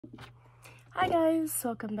Hi guys,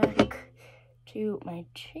 welcome back to my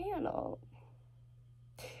channel.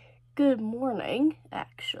 Good morning,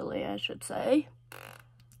 actually, I should say.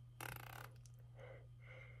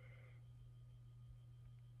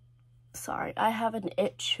 Sorry, I have an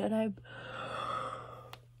itch and I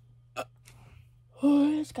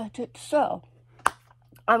just got it. So,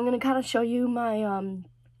 I'm gonna kind of show you my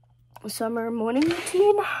summer morning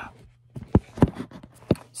routine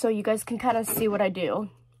so you guys can kind of see what I do.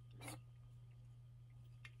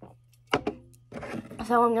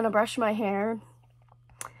 So I'm gonna brush my hair,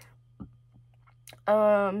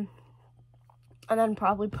 and then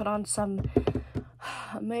probably put on some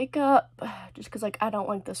makeup, just because like I don't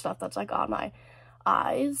like the stuff that's like on my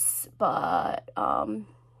eyes, but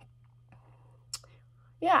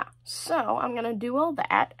yeah, so I'm gonna do all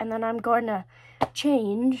that, and then I'm going to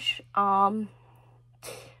change. Then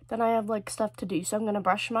I have like stuff to do, so I'm gonna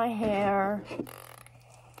brush my hair.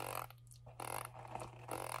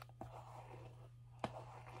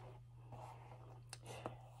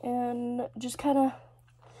 And just kind of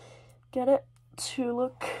get it to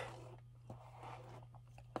look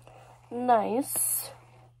nice.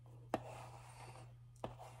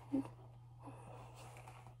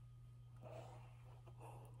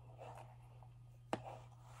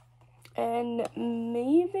 And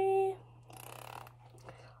maybe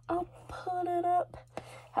I'll put it up.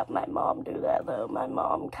 Have my mom do that though. My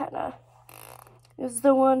mom kind of is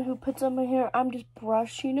the one who puts on my hair. I'm just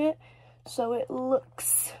brushing it so it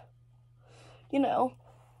looks, you know,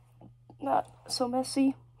 not so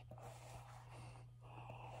messy.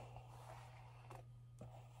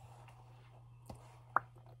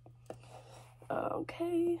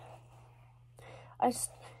 Okay. I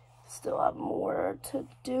still have more to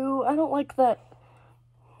do. I don't like that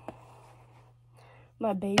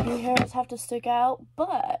my baby hairs have to stick out,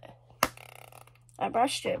 but I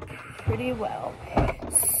brushed it pretty well.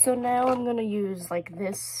 So now I'm gonna use like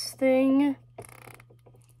this thing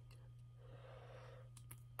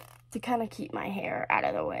to kind of keep my hair out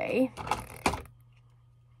of the way.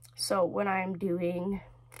 So when I'm doing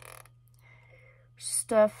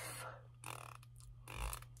stuff,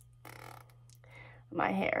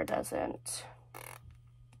 my hair doesn't,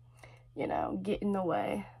 you know, get in the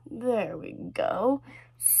way. There we go.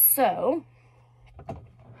 So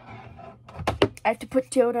I have to put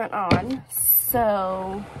deodorant on,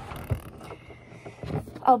 so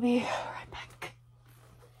I'll be right back.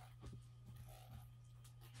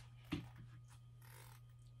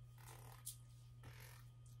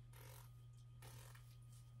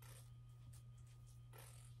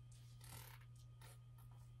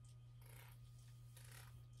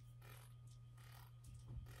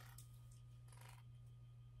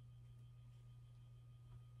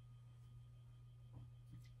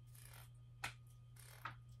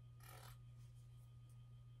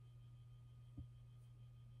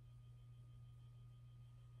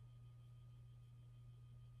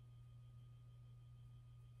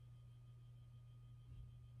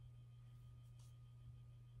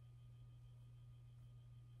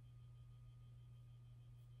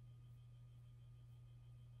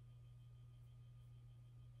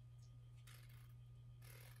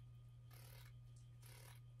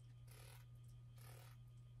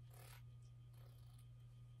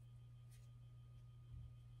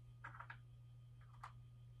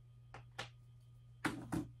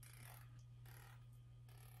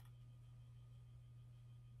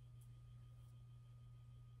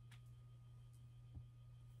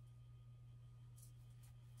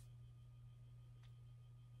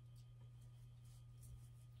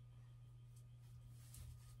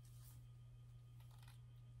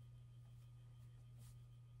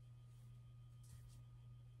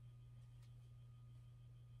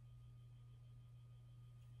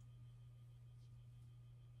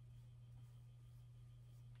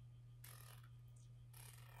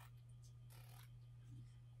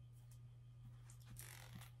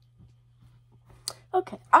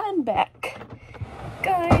 Okay, I'm back.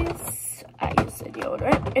 Guys, I use the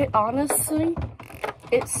deodorant. It honestly,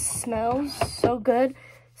 it smells so good.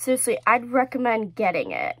 Seriously, I'd recommend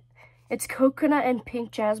getting it. It's coconut and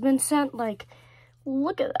pink jasmine scent. Like,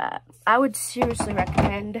 look at that. I would seriously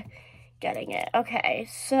recommend getting it. Okay,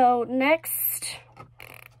 so next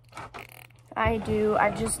I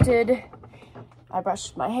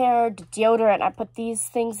brushed my hair, did deodorant. I put these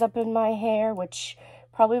things up in my hair, which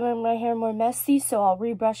probably made my hair more messy, so I'll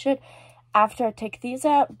rebrush it after I take these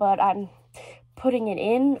out, but I'm putting it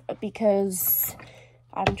in because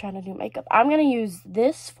I'm trying to do makeup. I'm going to use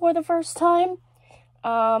this for the first time.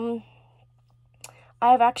 I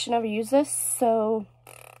have actually never used this, so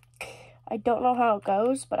I don't know how it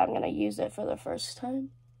goes, but I'm going to use it for the first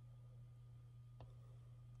time.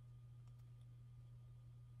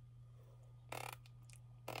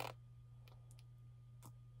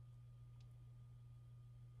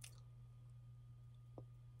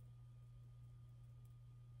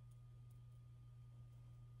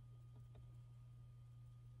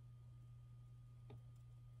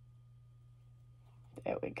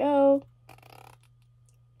 There we go.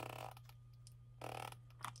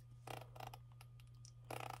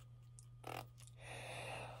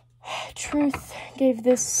 Truth gave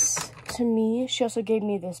this to me. She also gave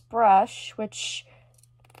me this brush, which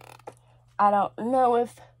I don't know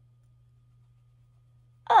if...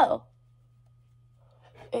 Oh.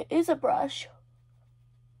 It is a brush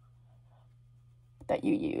that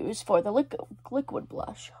you use for the liquid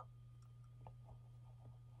blush.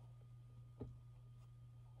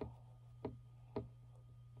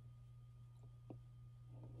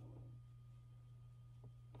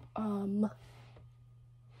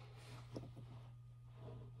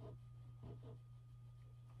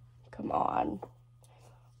 Come on.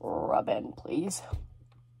 Rub in, please.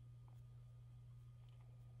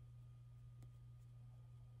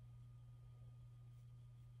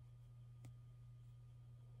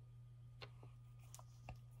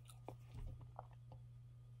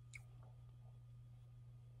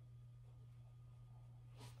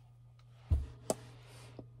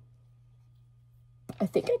 I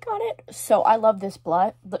think I got it. So I love this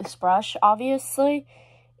brush, obviously.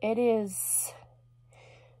 It is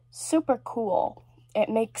super cool. It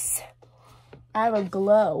makes add a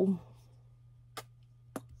glow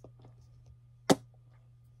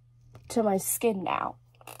to my skin now.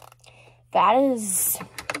 That is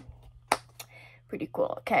pretty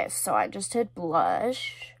cool. Okay, so I just did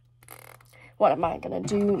blush. What am I gonna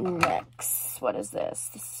do next? What is this?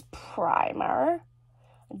 This is primer.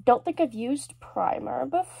 I don't think I've used primer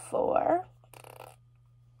before.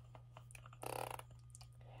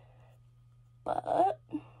 But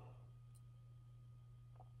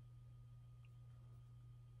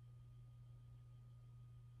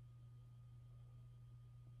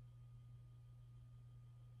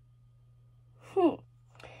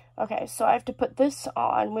okay, so I have to put this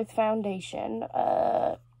on with foundation.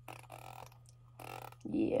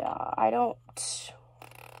 Yeah, I don't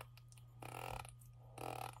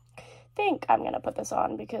think I'm gonna put this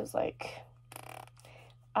on because, like,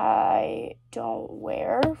 I don't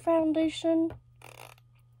wear foundation.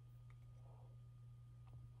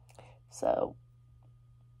 So,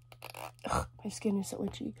 my skin is so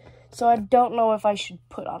itchy. So I don't know if I should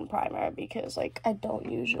put on primer because, like, I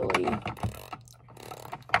don't usually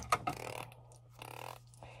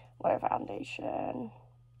wear foundation.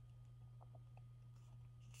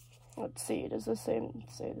 Let's see, does this say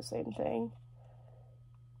the same thing?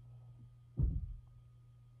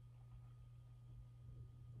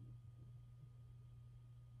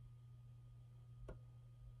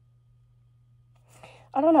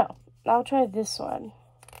 I don't know. I'll try this one.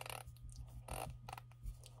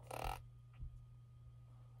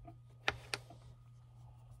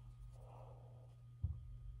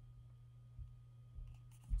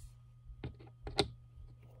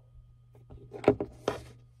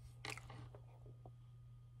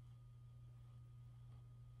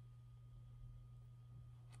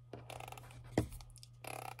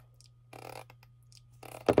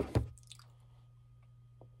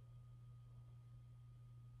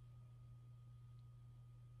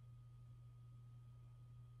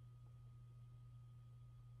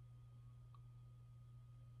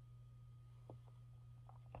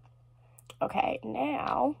 Okay,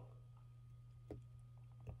 now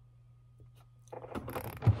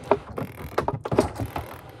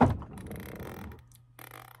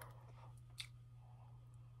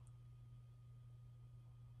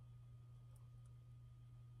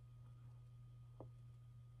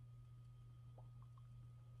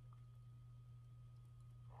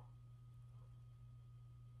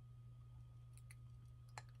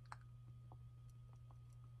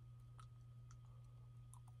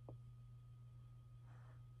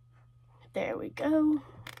there we go.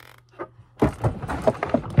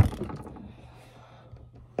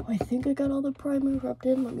 I think I got all the primer rubbed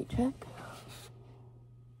in. Let me check.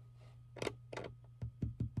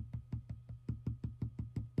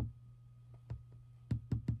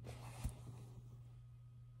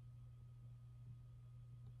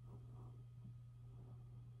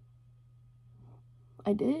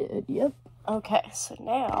 I did, yep. Okay, so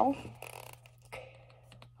now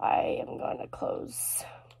I am going to close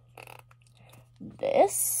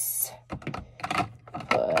this,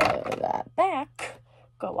 put that back,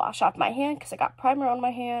 go wash off my hand because I got primer on my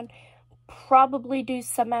hand, probably do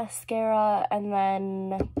some mascara and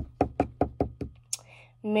then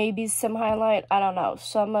maybe some highlight. I don't know.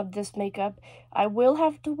 Some of this makeup I will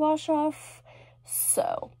have to wash off.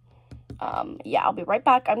 So, yeah, I'll be right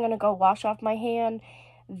back. I'm going to go wash off my hand,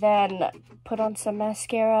 then put on some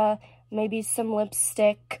mascara, maybe some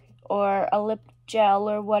lipstick or a lip gel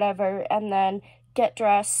or whatever, and then get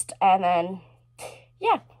dressed, and then,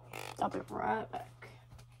 yeah, I'll be right back.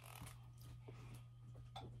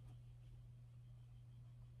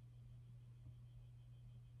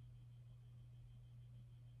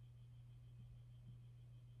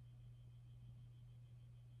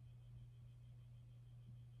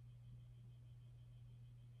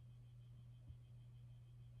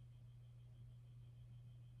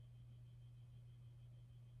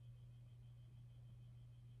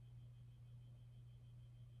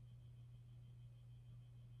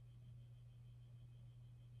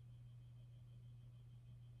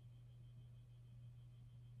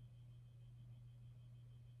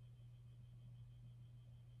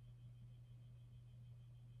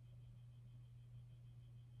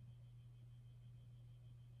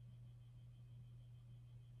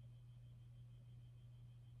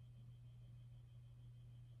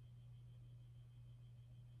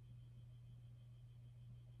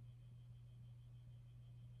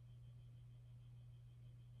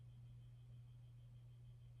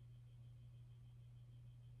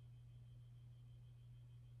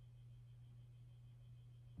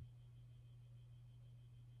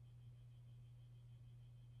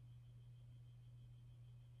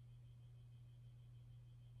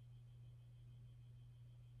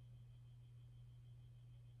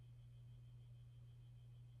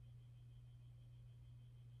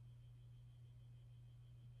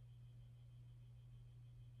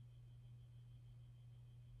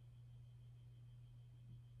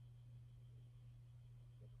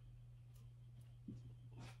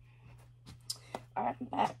 Alright, I'm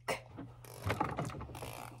back.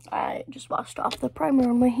 I just washed off the primer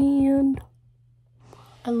on my hand.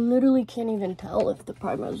 I literally can't even tell if the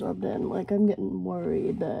primer's rubbed in. Like, I'm getting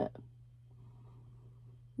worried that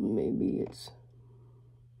maybe it's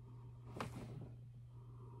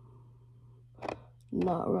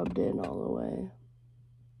not rubbed in all the way.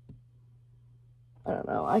 I don't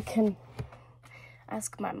know. I can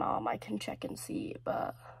ask my mom. I can check and see,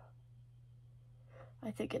 but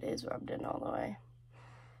I think it is rubbed in all the way.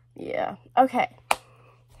 Yeah. Okay.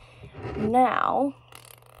 Now,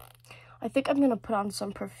 I think I'm gonna put on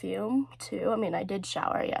some perfume too. I mean, I did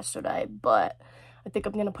shower yesterday, but I think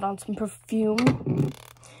I'm gonna put on some perfume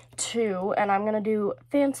too. And I'm gonna do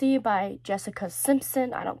Fancy by Jessica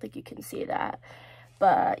Simpson. I don't think you can see that,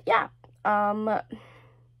 but yeah. I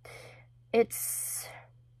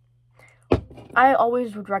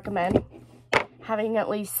always would recommend having at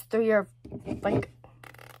least 3 or like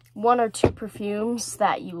 1 or 2 perfumes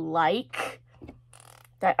that you like,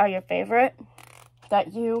 that are your favorite,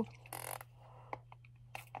 that you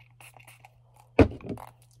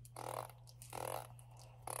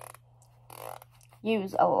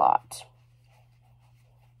use a lot.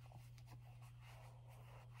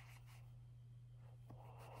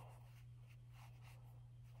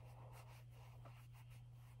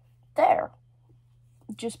 There.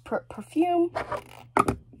 Just put perfume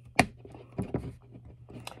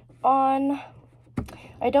on.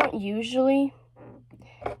 I don't usually,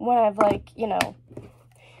 when I've like, you know,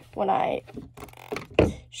 when I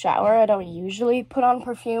shower, I don't usually put on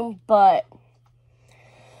perfume, but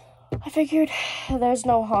I figured there's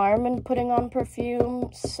no harm in putting on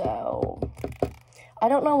perfume, so I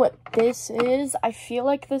don't know what this is. I feel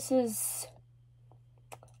like this is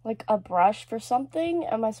like a brush for something.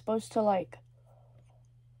 Am I supposed to like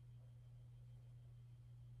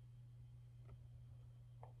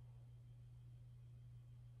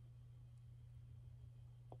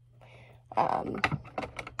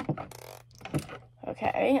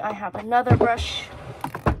okay, I have another brush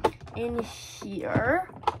in here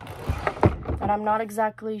that I'm not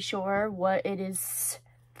exactly sure what it is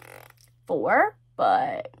for,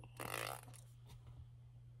 but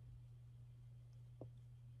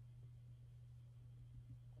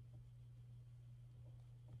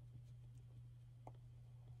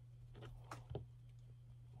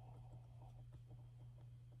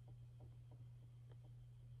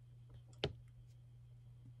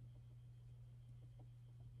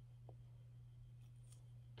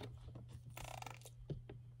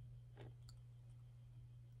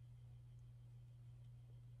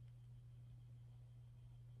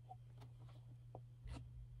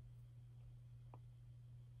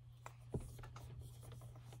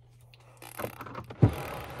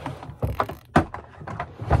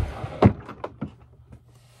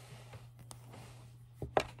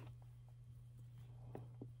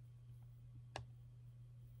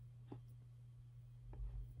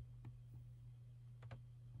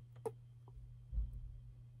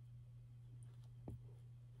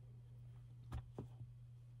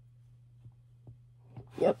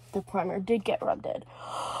Yep, the primer did get rubbed in.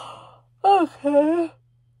 Okay.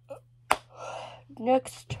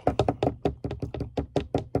 Next.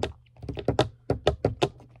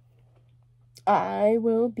 I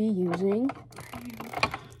will be using... Are you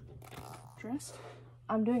dressed?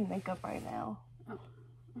 I'm doing makeup right now. Oh,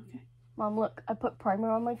 okay. Mom, look, I put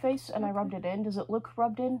primer on my face and I rubbed it in. Does it look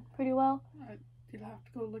rubbed in pretty well? You'll have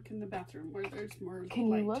to go look in the bathroom where there's more Can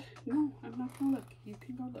light. you look? No, I'm not gonna look. You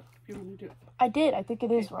can go look if you want to do it. I did. I think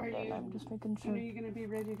it is rubbed in. I'm just making sure. When are you gonna be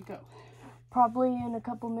ready to go? Probably in a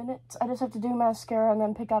couple minutes. I just have to do mascara and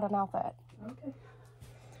then pick out an outfit. Okay.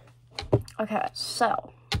 Okay,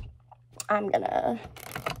 so I'm gonna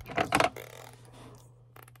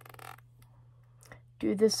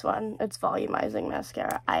do this one. It's volumizing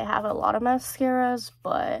mascara. I have a lot of mascaras,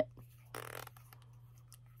 but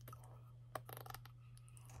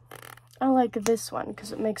I like this one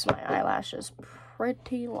because it makes my eyelashes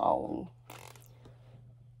pretty long.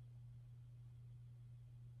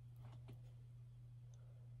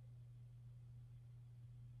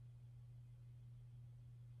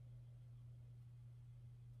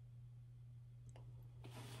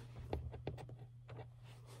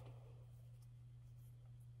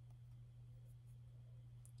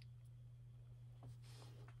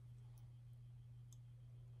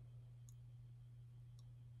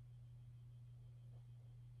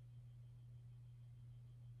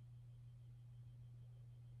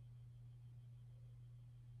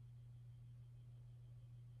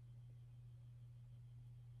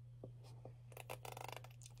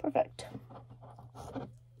 Perfect.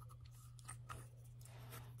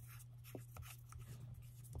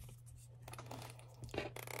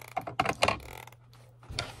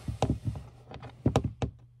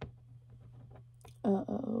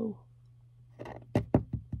 Uh-oh.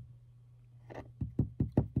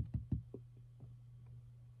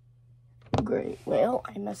 Great. Well,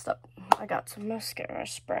 I messed up. I got some mascara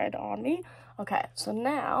spread on me. Okay, so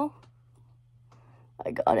now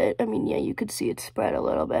I got it. I mean, yeah, you could see it spread a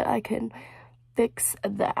little bit. I can fix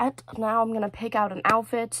that. Now I'm going to pick out an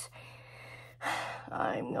outfit.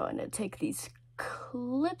 I'm going to take these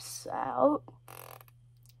clips out.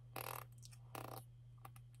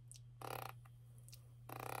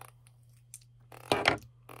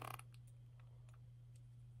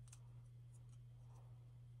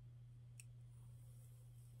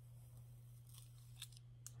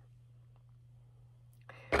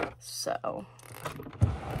 So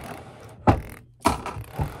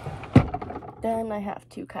then I have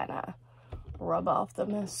to kind of rub off the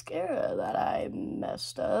mascara that I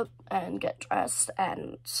messed up and get dressed.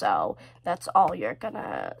 And so that's all you're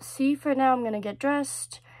gonna see for now. I'm gonna get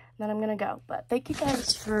dressed and then I'm gonna go. But thank you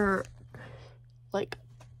guys for like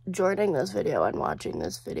joining this video and watching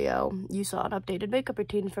this video. You saw an updated makeup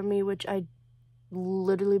routine from me, which I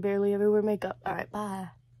literally barely ever wear makeup. All right, bye.